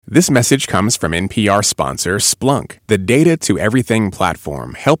This message comes from NPR sponsor Splunk, the Data to Everything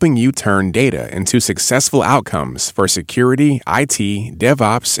platform, helping you turn data into successful outcomes for security, IT,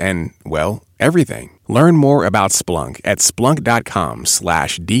 DevOps, and, well, everything. Learn more about Splunk at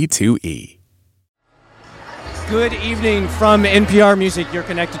splunk.com/D2E. Good evening from NPR Music. You're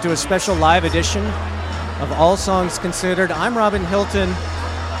connected to a special live edition of All Songs Considered. I'm Robin Hilton,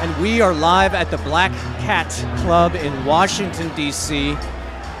 and we are live at the Black Cat Club in Washington, D.C.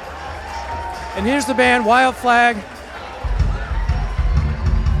 And here's the band, Wild Flag.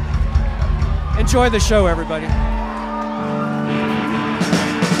 Enjoy the show, everybody.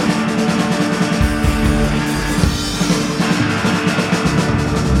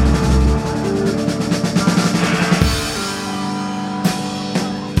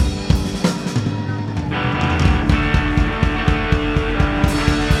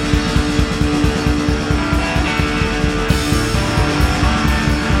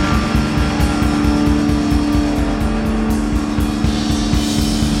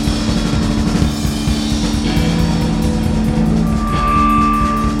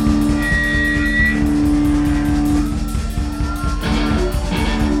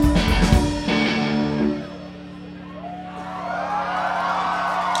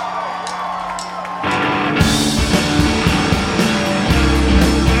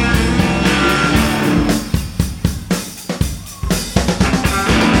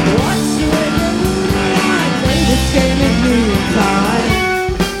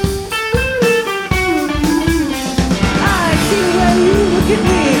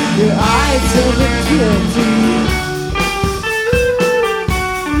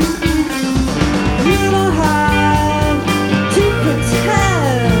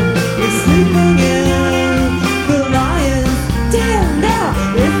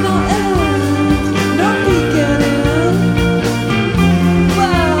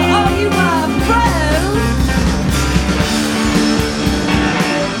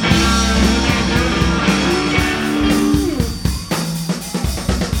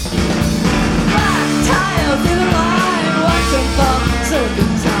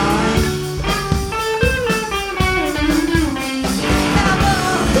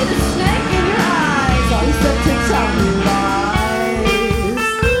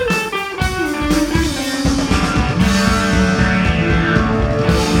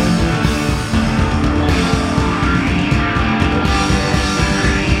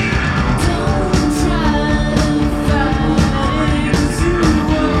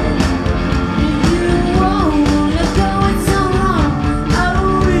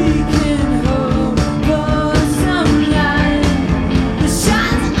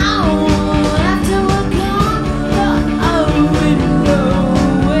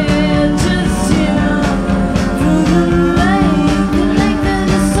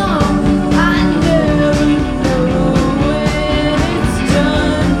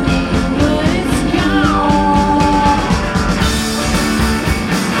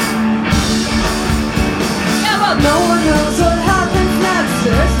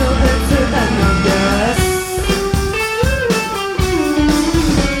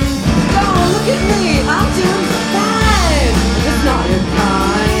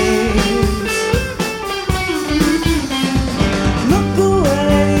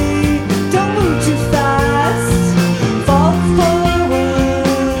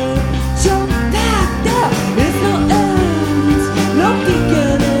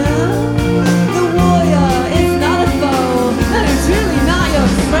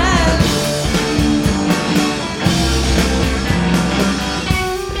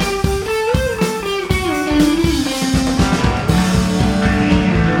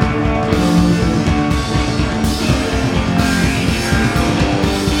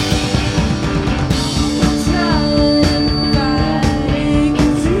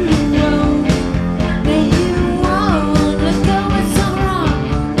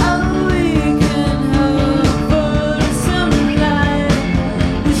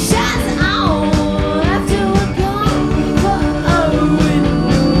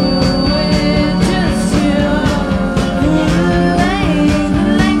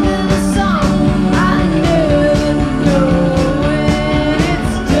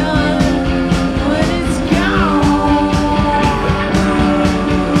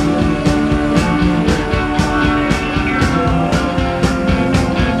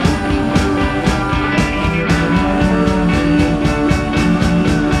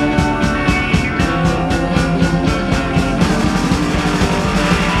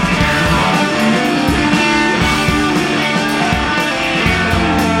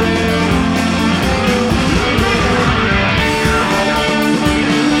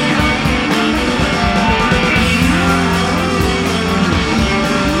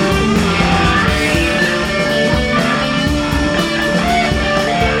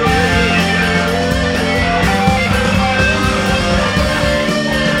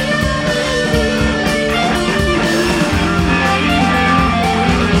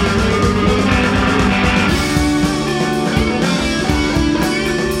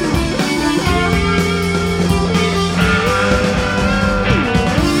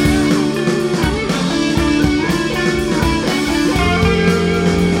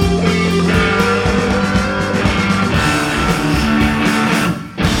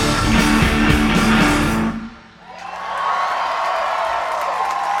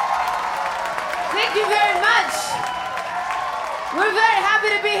 Thank you very much. We're very happy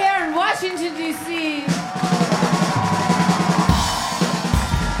to be here in Washington, D.C.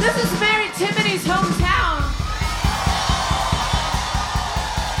 This is Mary Timony's hometown.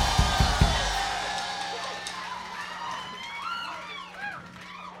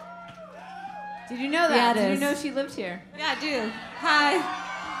 Did you know that? Yeah, Did you know she lived here? Yeah, I do. Hi.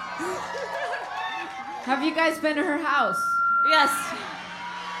 Have you guys been to her house? Yes.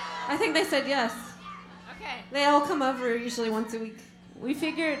 I think they said yes. Okay. They all come over usually once a week. We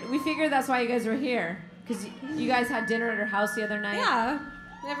figured that's why you guys were here. Because you guys had dinner at her house the other night? Yeah,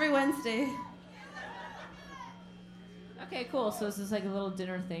 every Wednesday. Okay, cool. So this is like a little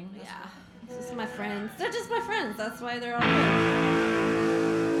dinner thing. Yeah. This is my friends. They're just my friends. That's why they're all here.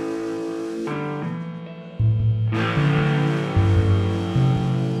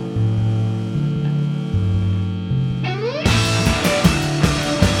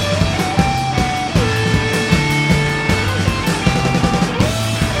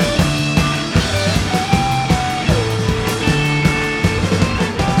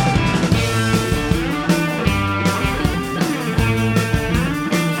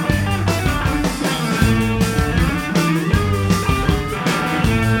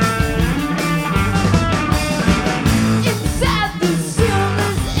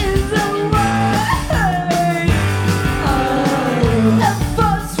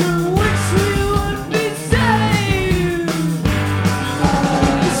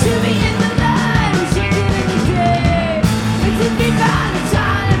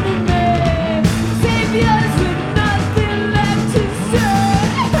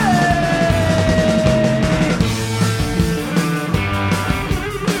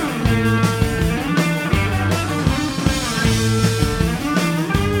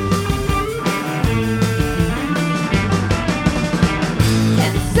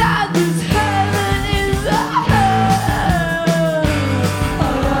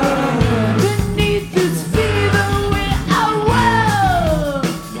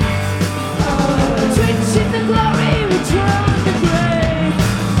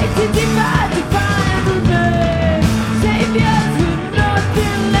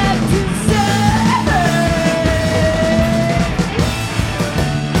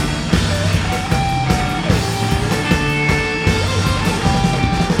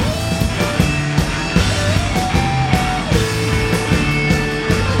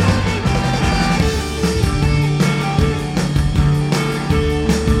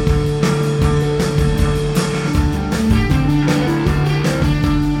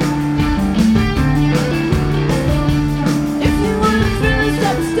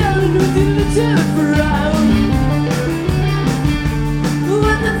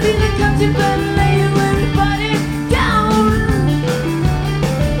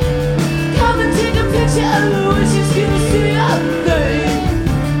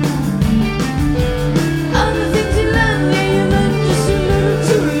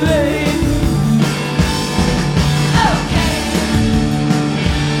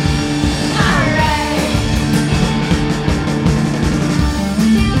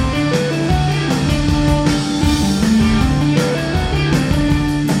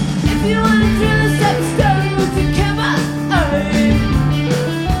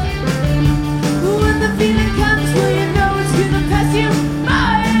 When the feeling comes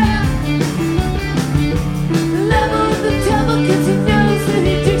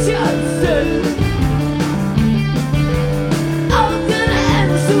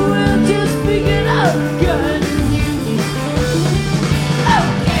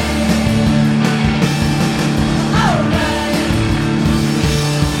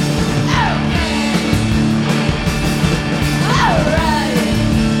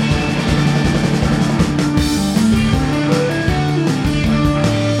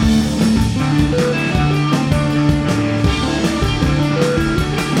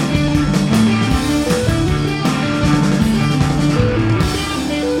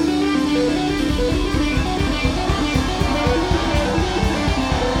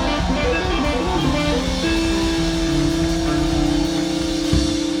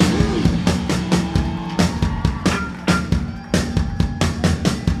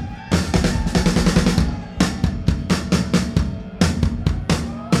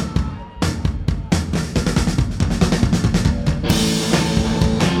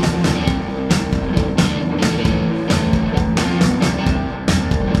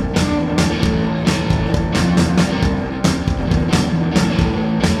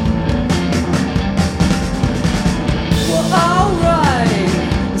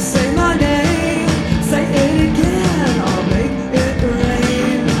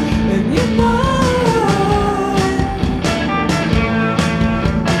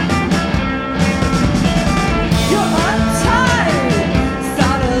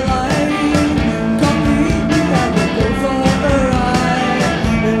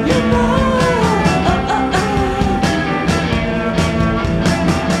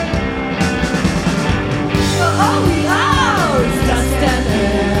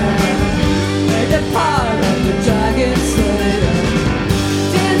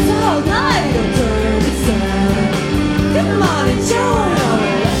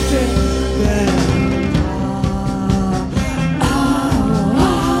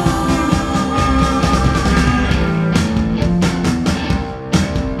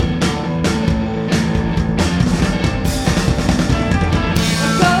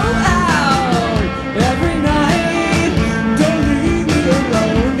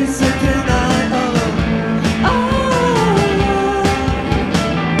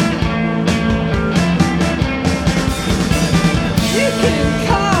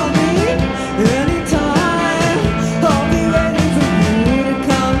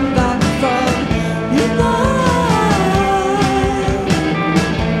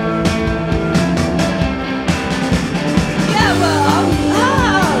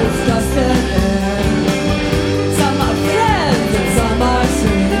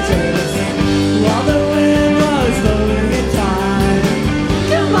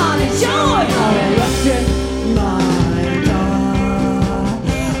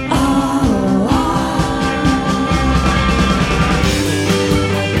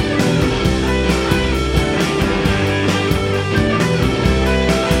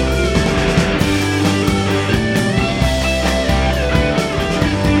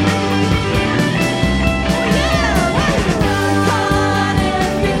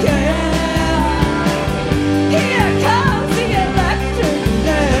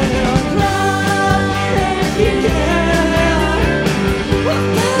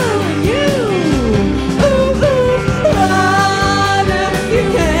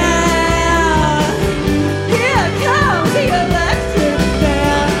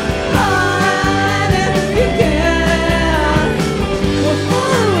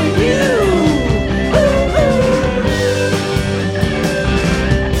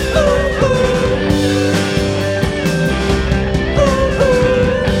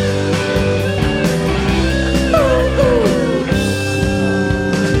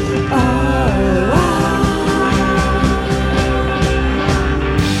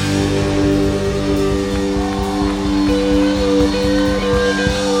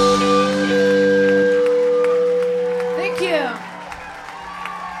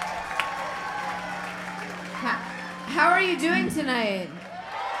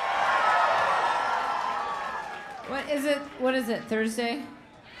Thursday?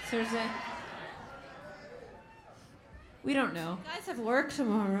 Thursday? We don't know. You guys have work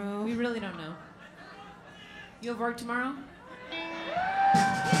tomorrow. We really don't know. You have work tomorrow?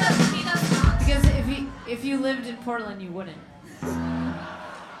 He does not. Because if you lived in Portland, you wouldn't.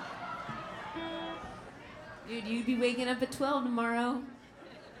 Dude, you'd be waking up at 12 tomorrow.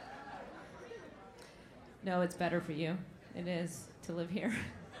 No, it's better for you. It is to live here.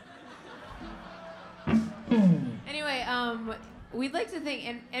 Anyway, we'd like to thank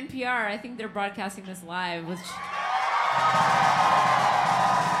NPR. I think they're broadcasting this live, which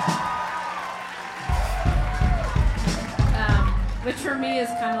for me is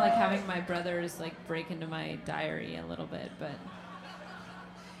kind of like having my brothers like break into my diary a little bit. But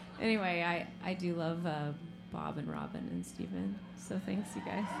anyway, I do love Bob and Robin and Steven. So thanks, you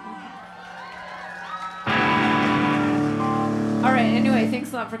guys. All right, anyway,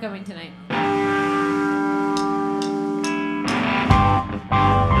 thanks a lot for coming tonight.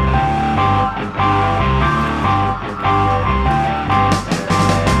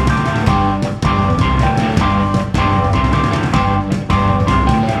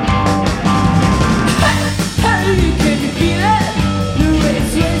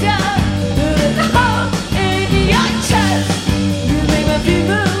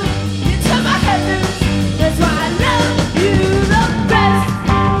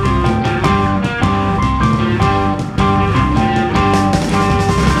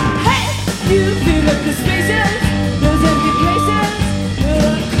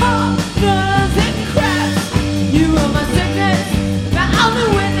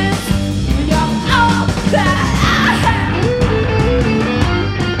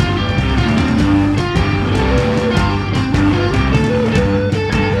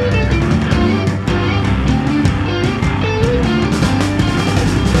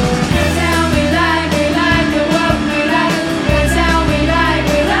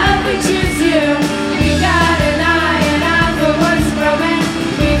 We got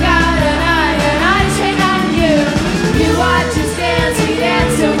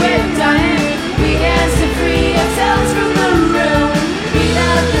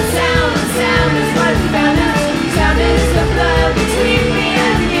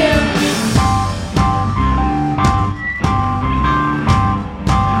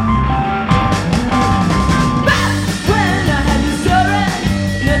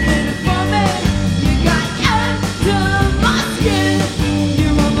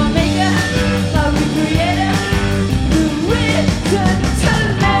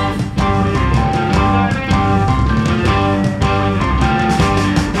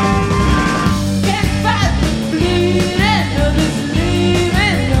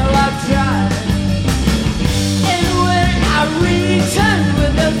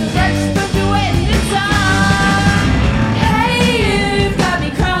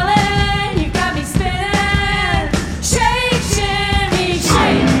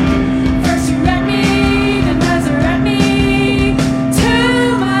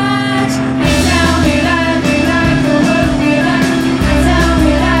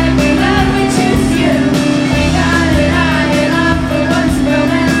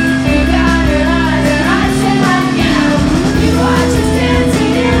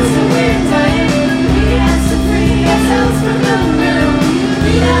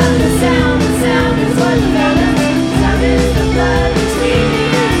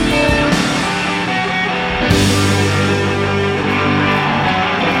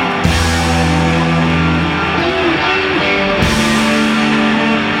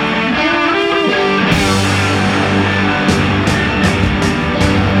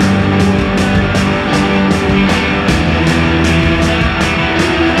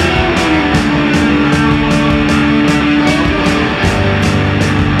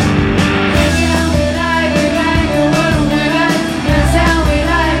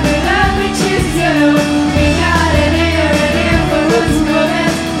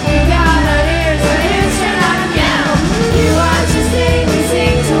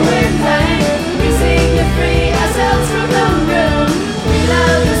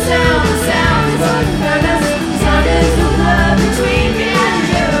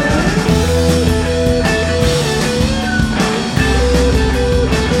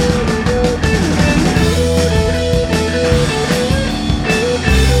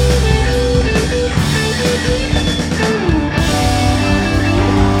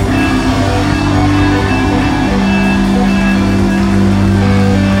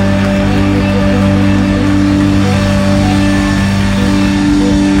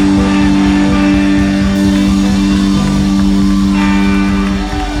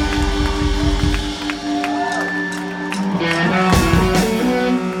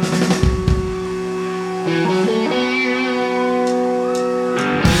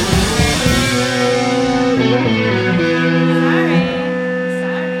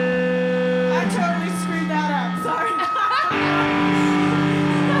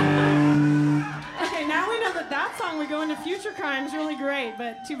go into future crimes really great,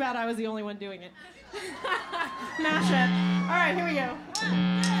 but too bad I was the only one doing it. Mash it. All right, here we go.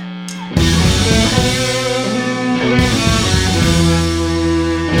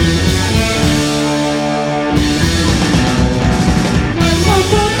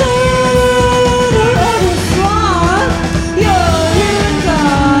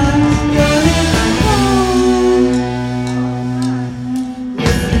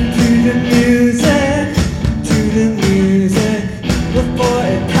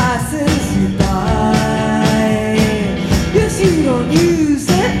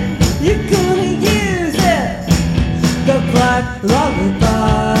 You're gonna use it.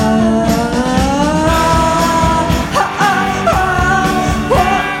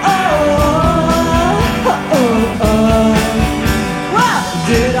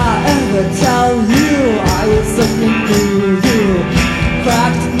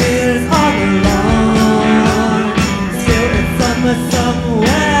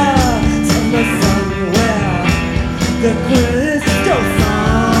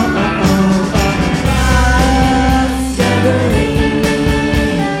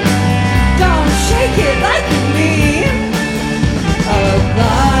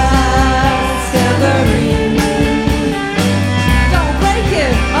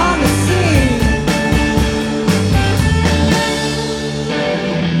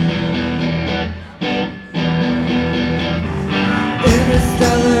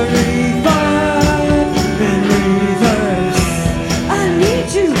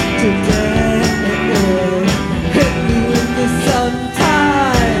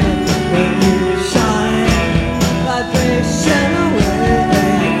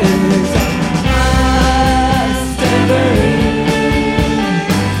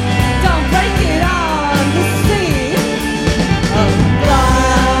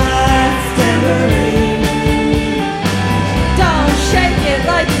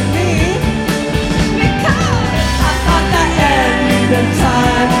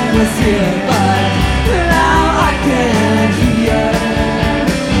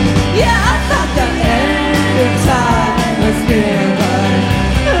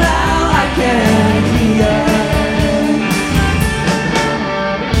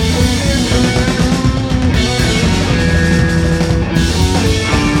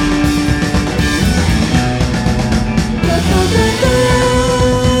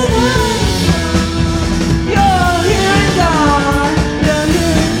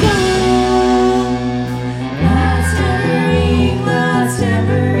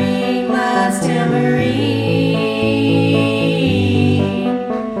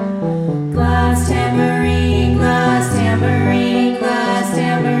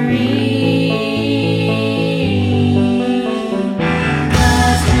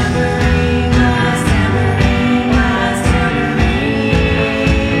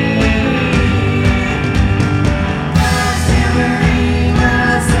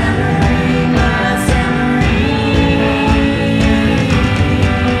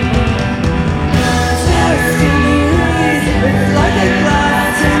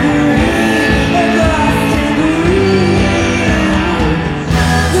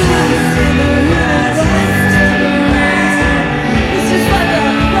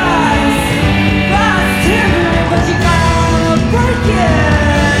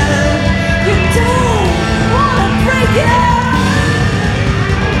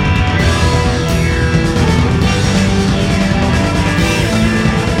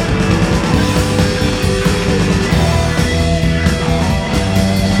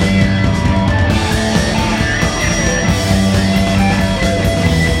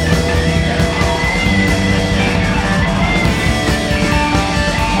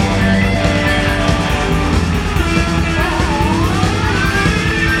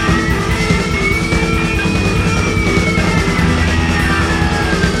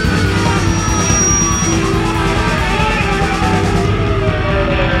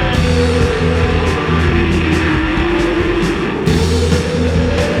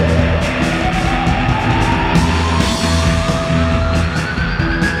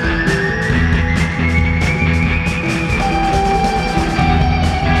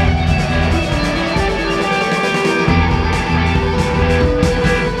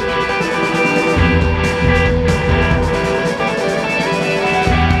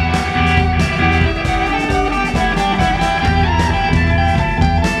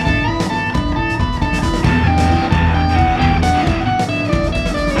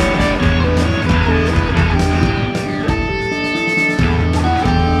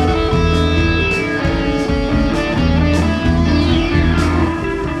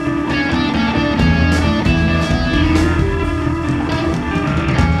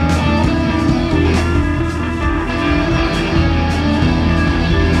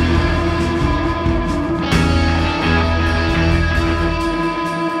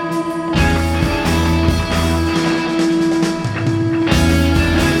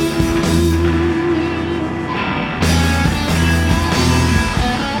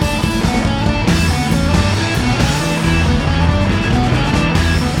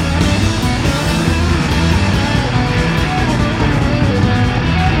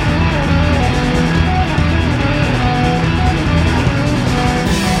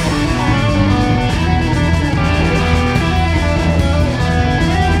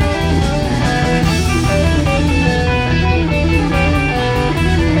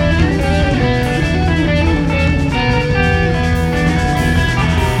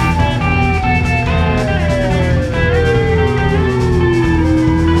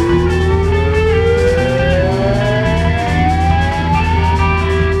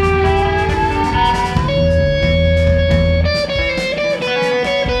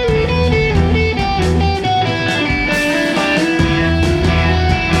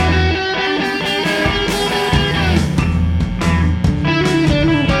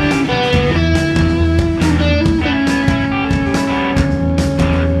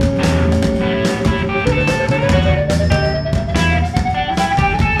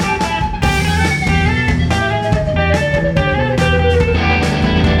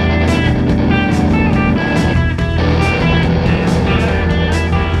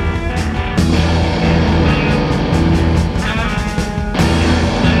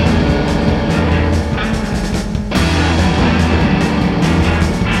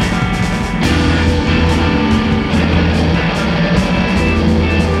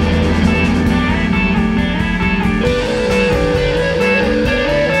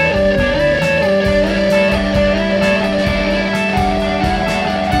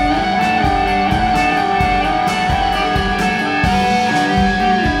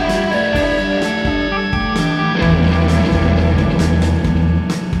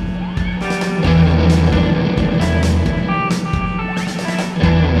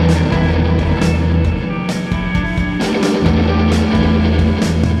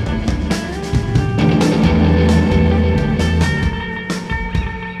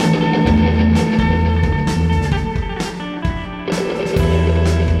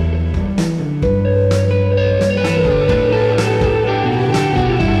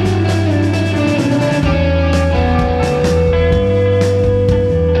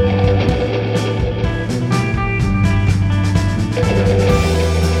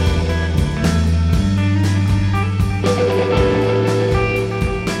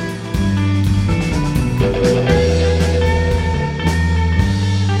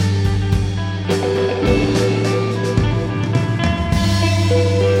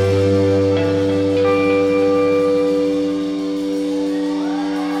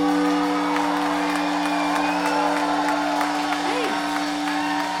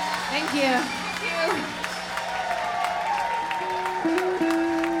 Thank you.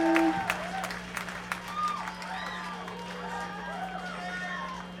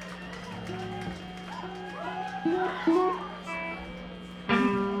 Thank you.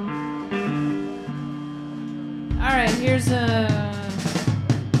 All right, here's a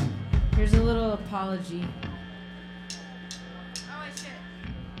little apology.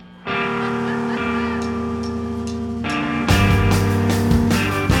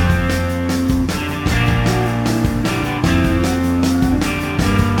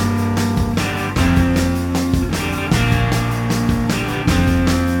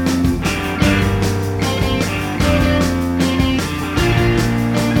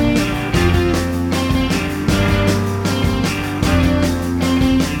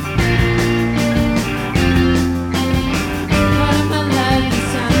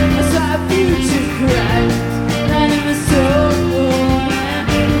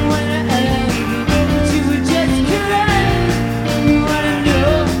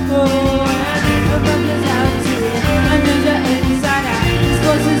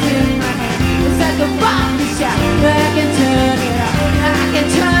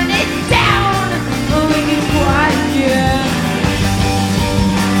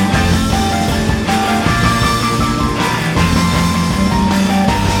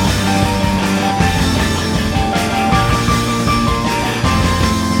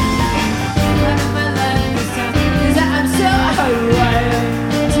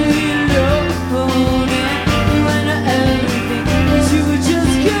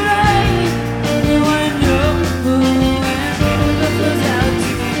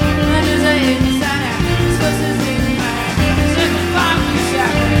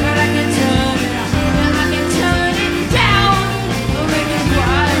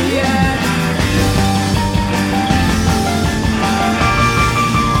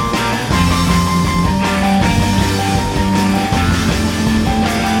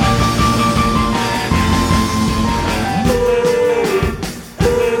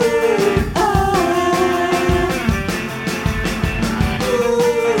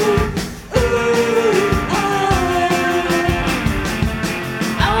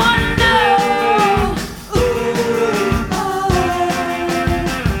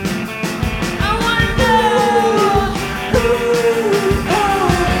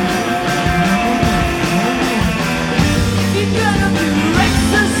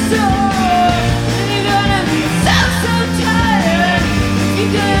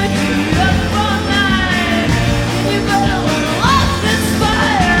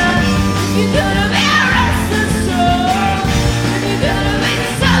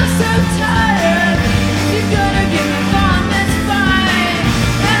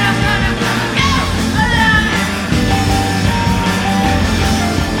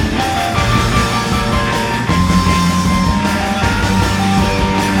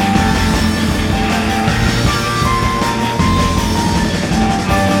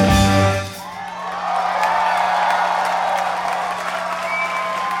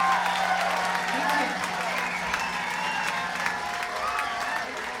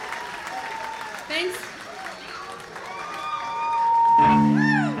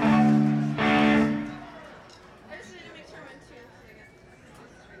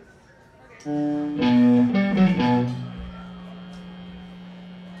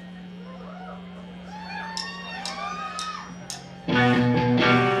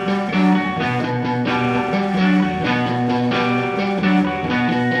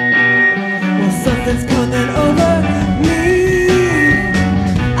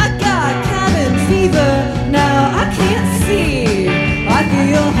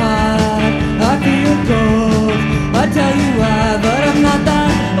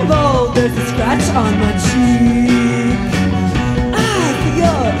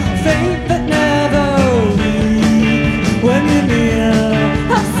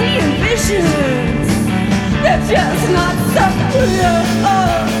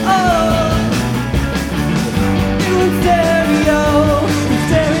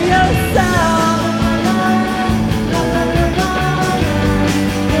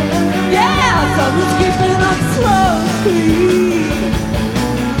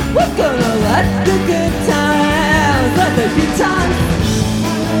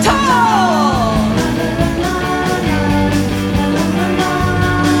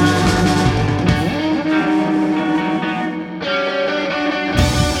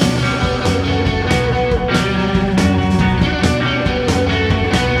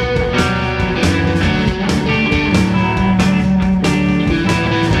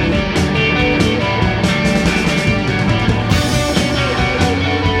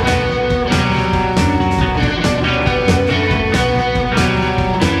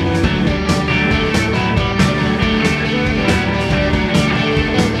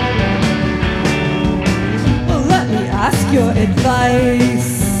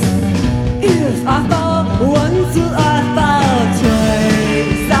 place. If I fall once, will I fall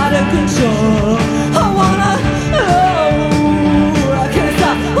twice? Out of control. I wanna know. I can't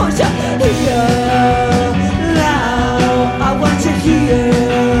stop. I want you here now. I want you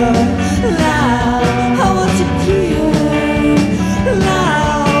here now. I want you here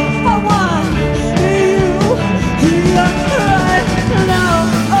now. I want you here right now.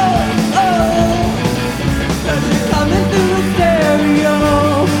 Oh, oh. Coming through the stereo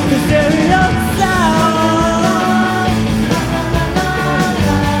sound.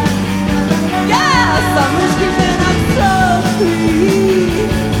 Yeah, summer's creeping up slowly.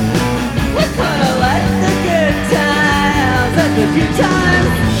 We're gonna let the good times, let the good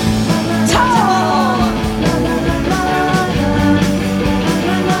times talk.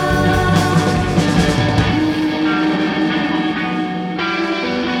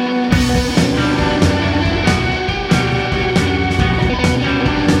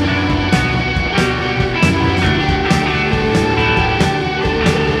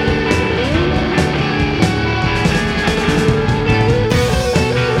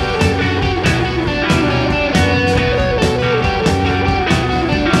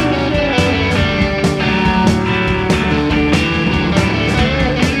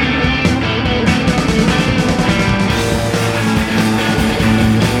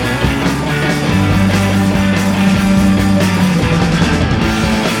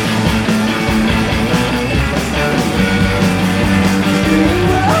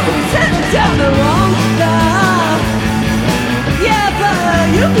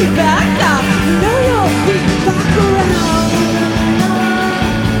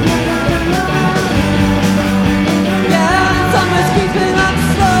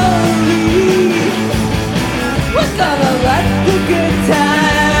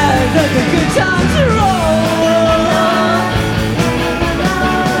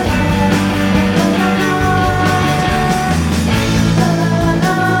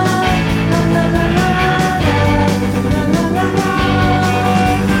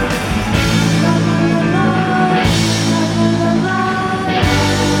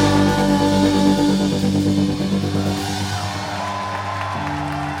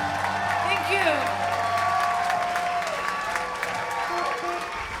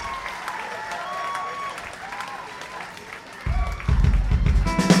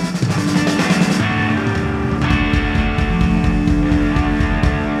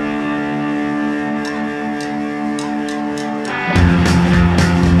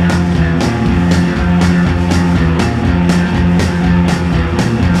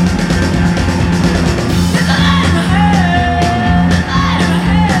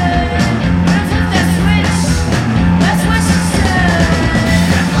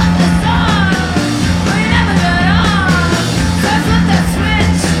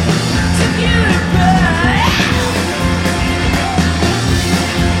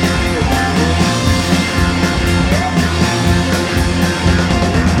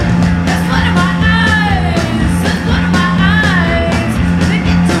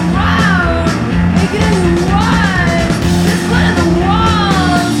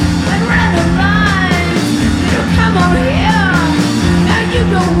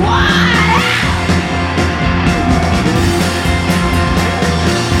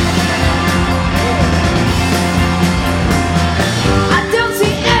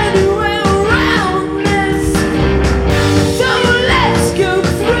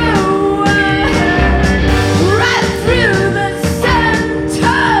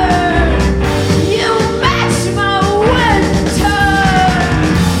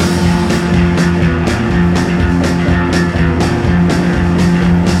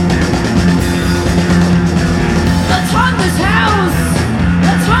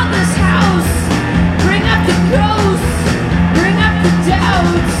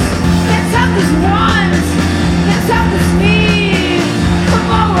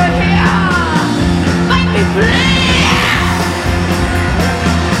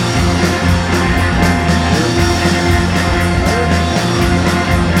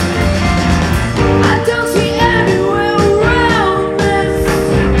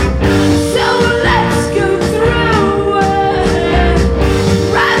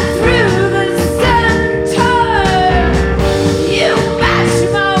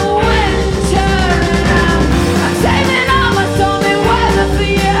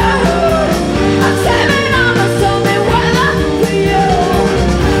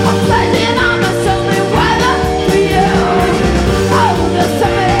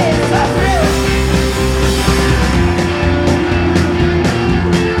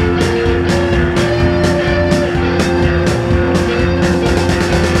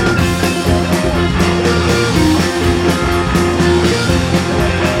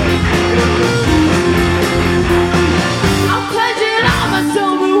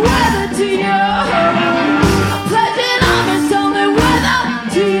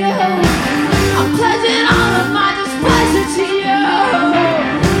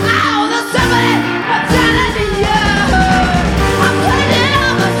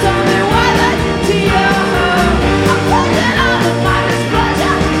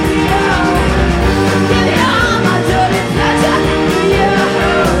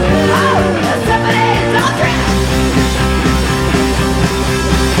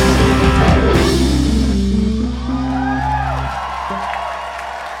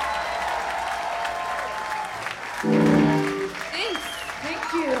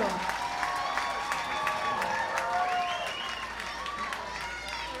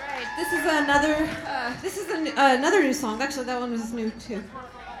 another new song. Actually, that one was new too.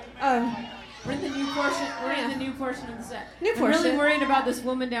 We're in the new portion. We're in the new portion of the set. New I'm portion. really worried about this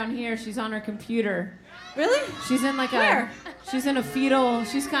woman down here. She's on her computer. Really? She's in like Where? She's in a fetal.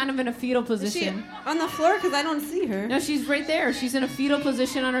 She's kind of in a fetal Is she position. on the floor? Because I don't see her. No, she's right there. She's in a fetal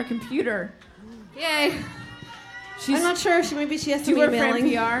position on her computer. Yay. She's. I'm not sure. Maybe she has Do some you work for emailing.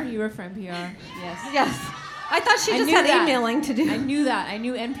 NPR? You work for NPR. Yes. Yes. I thought she I just knew had that. emailing to do. I knew that. I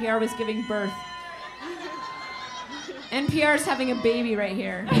knew NPR was giving birth. NPR's having a baby right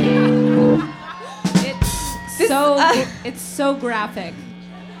here. It's so graphic.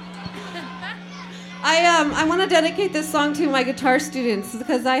 I want to dedicate this song to my guitar students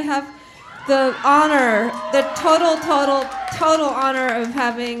because I have the honor, the total honor of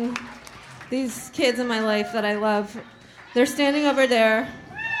having these kids in my life that I love. They're standing over there,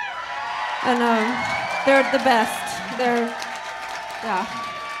 and they're the best.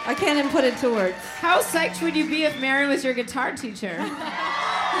 I can't even put it to words. How psyched would you be if Mary was your guitar teacher?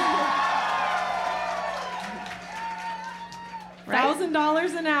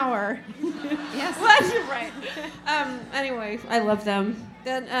 $1,000 an hour. Yes. What? Right. Anyway, I love them.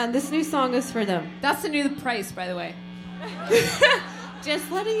 Then this new song is for them. That's the new price, by the way. Just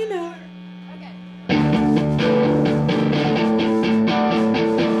letting you know.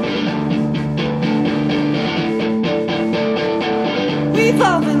 We've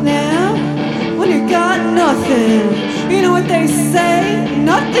all been there when you got nothing. You know what they say?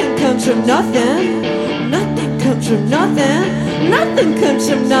 Nothing comes from nothing. Nothing comes from nothing. Nothing comes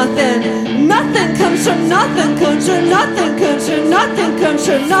from nothing. Nothing comes from nothing. Comes from nothing. Comes from nothing. Comes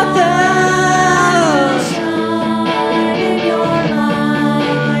from nothing.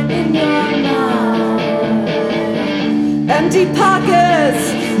 Empty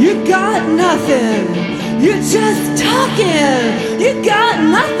pockets. You got nothing. You're just talking, you got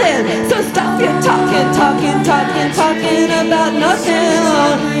nothing. So stop your talking about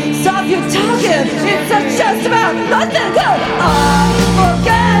nothing. Stop your talking, it's just about nothing. Go. I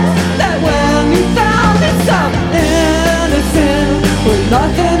forget that when you found it so innocent, with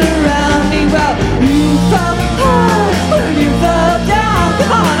nothing around me, well, you fell hard when you fell down.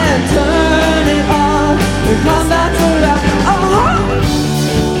 Come on and turn it on, and come back around.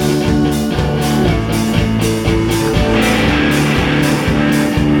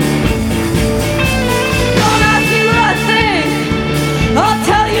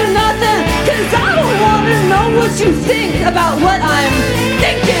 What you think about what I'm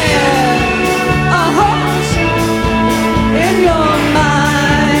thinking? In your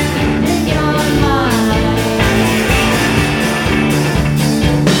mind. In your mind.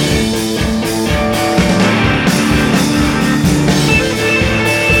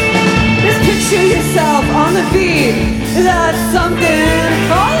 Just picture yourself on the beat. That's something.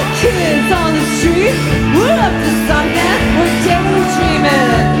 All the kids on the street, we're up to something. We're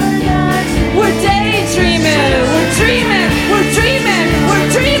daydreaming. We're daydreaming, we're dreaming, we're dreaming, we're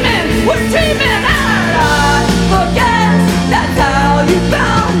dreaming, we're dreaming. And I forget that's how you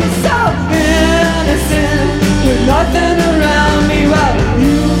found me so innocent, with nothing around me. Well,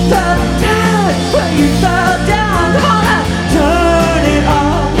 you fell down, well, you fell down. Come on now, turn it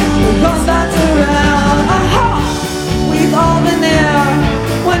off, come back around. We've all been there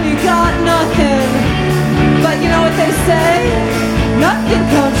when you got nothing, but you know what they say? Nothing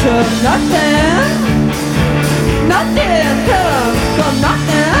comes from nothing. Nothing comes from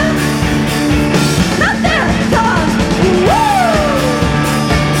nothing. Nothing comes. Woo!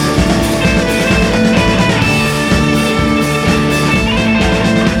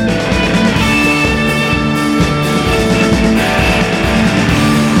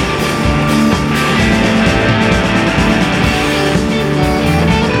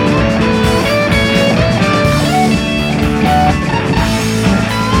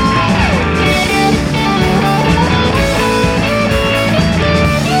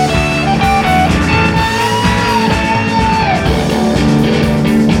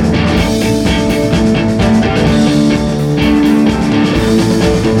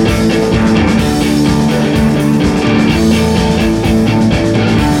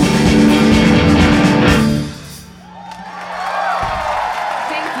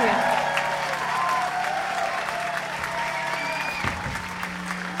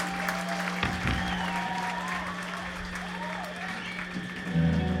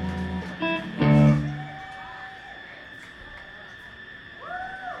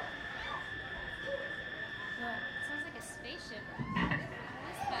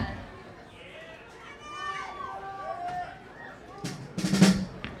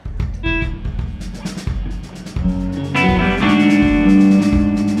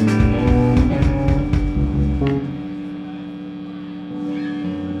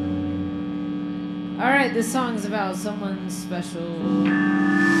 right, this song's about someone special.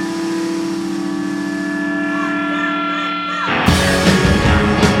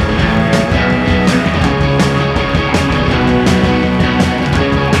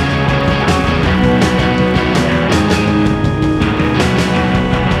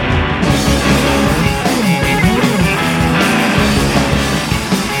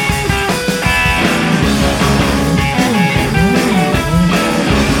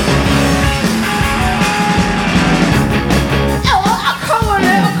 Oh, I call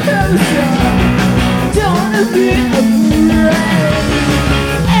it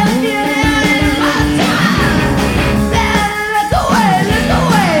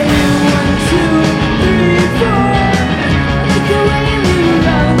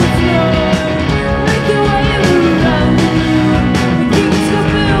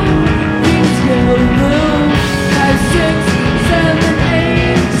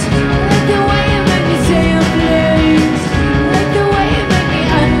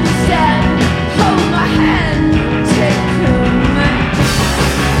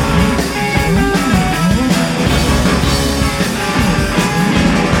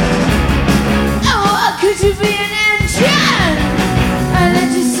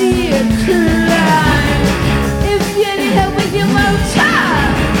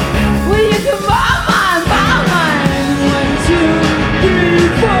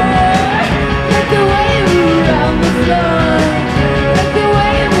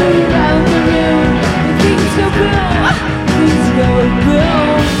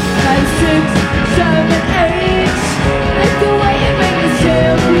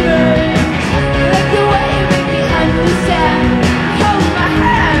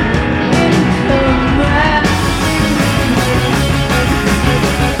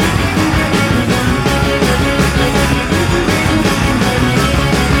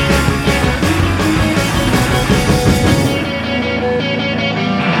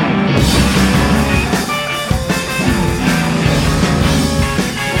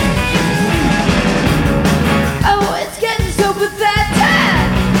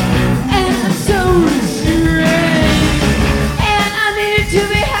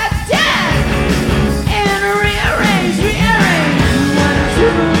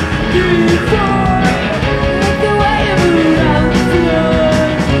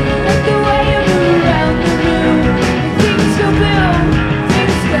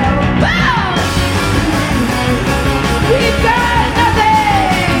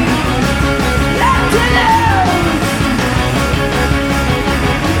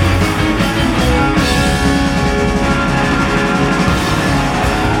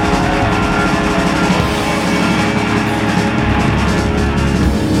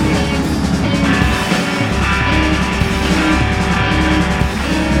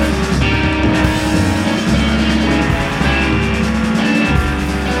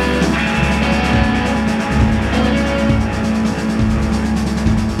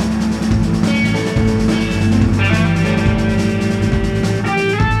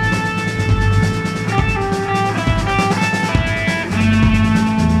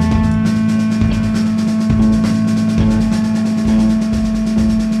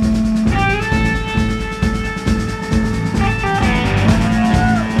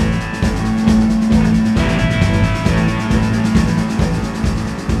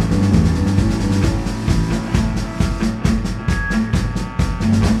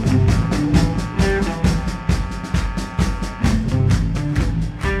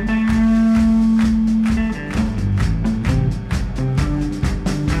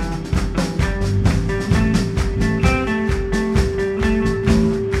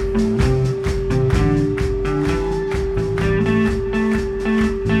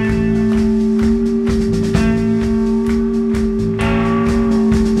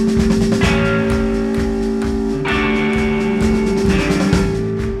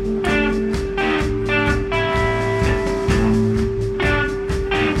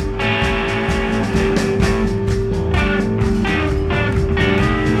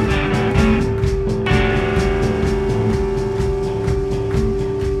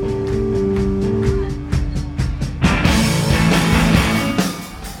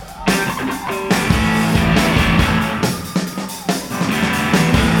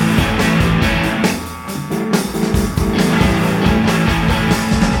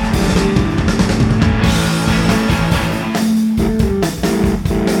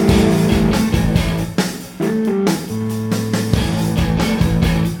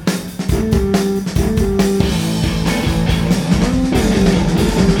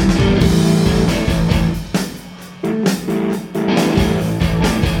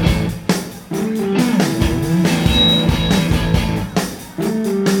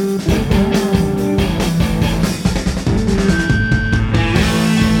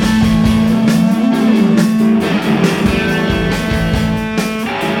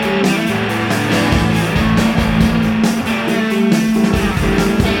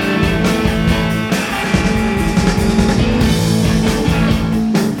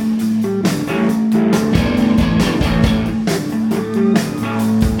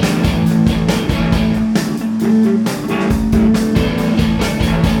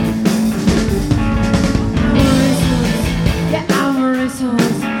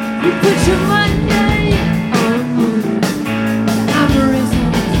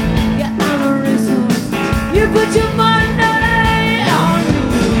put your money on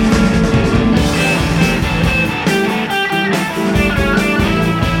me.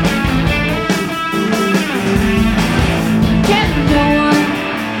 Can't no one,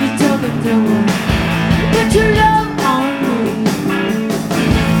 you tell them no one. Put your love on me.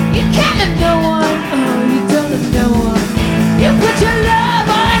 You can't have no one, oh, you tell them no one. You put your love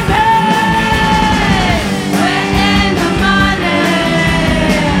on me. Where in the money?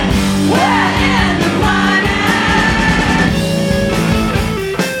 Where in the money?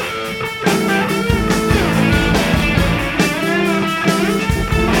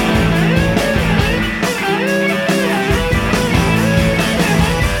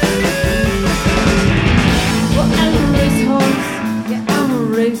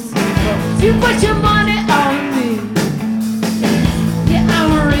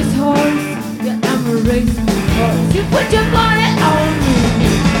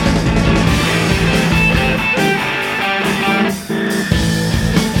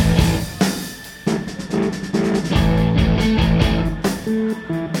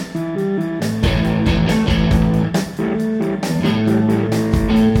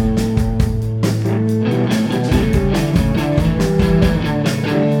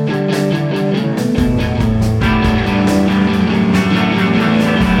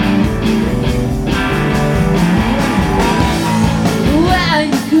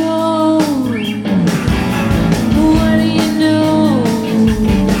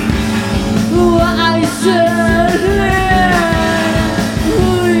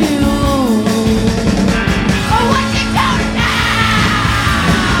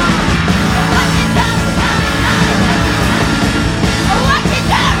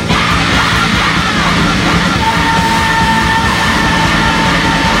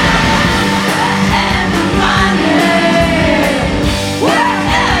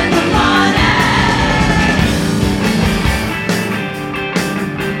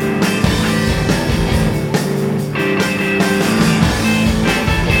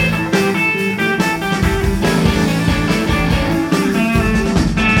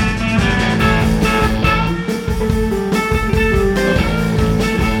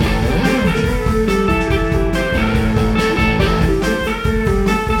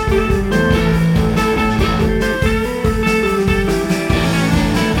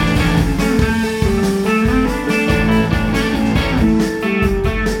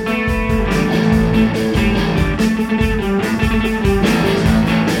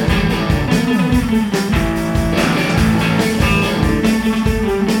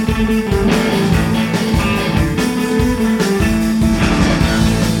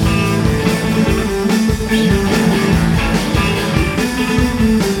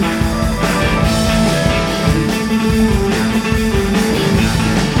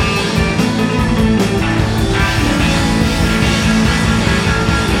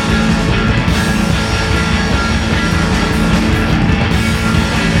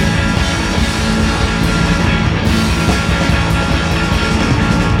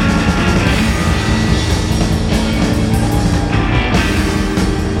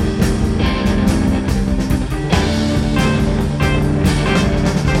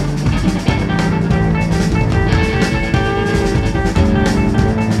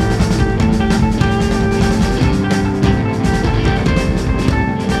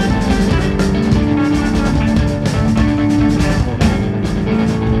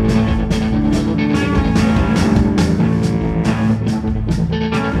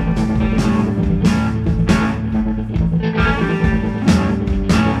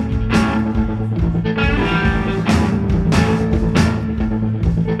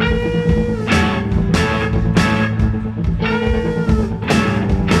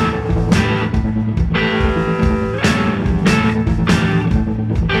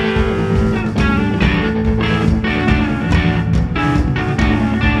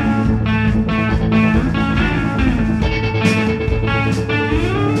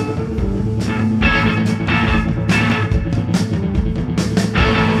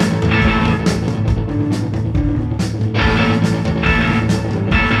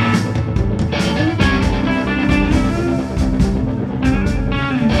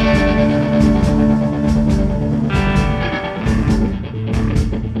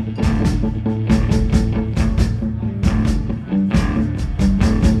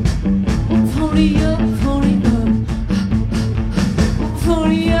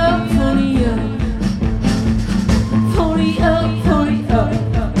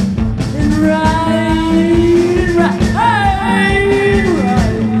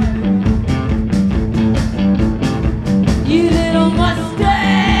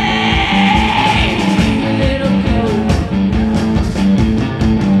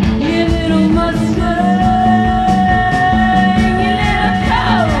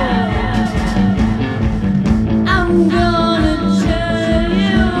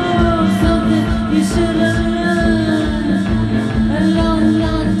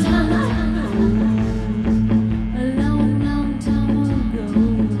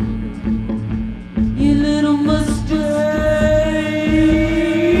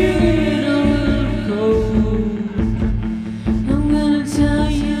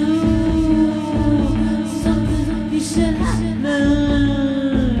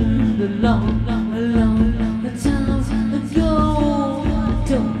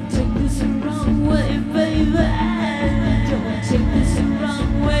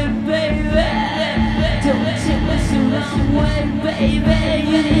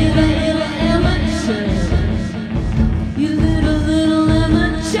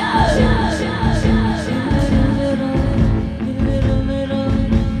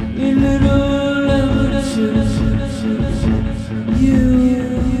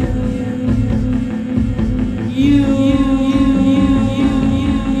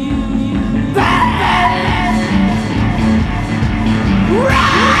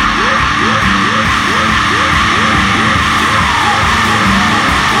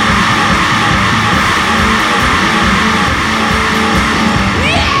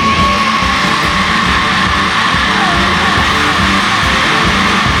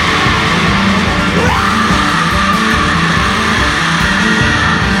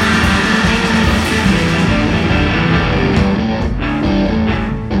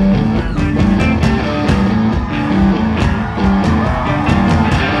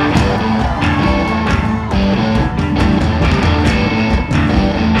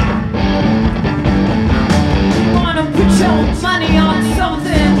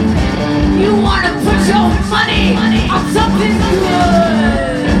 I'm something good.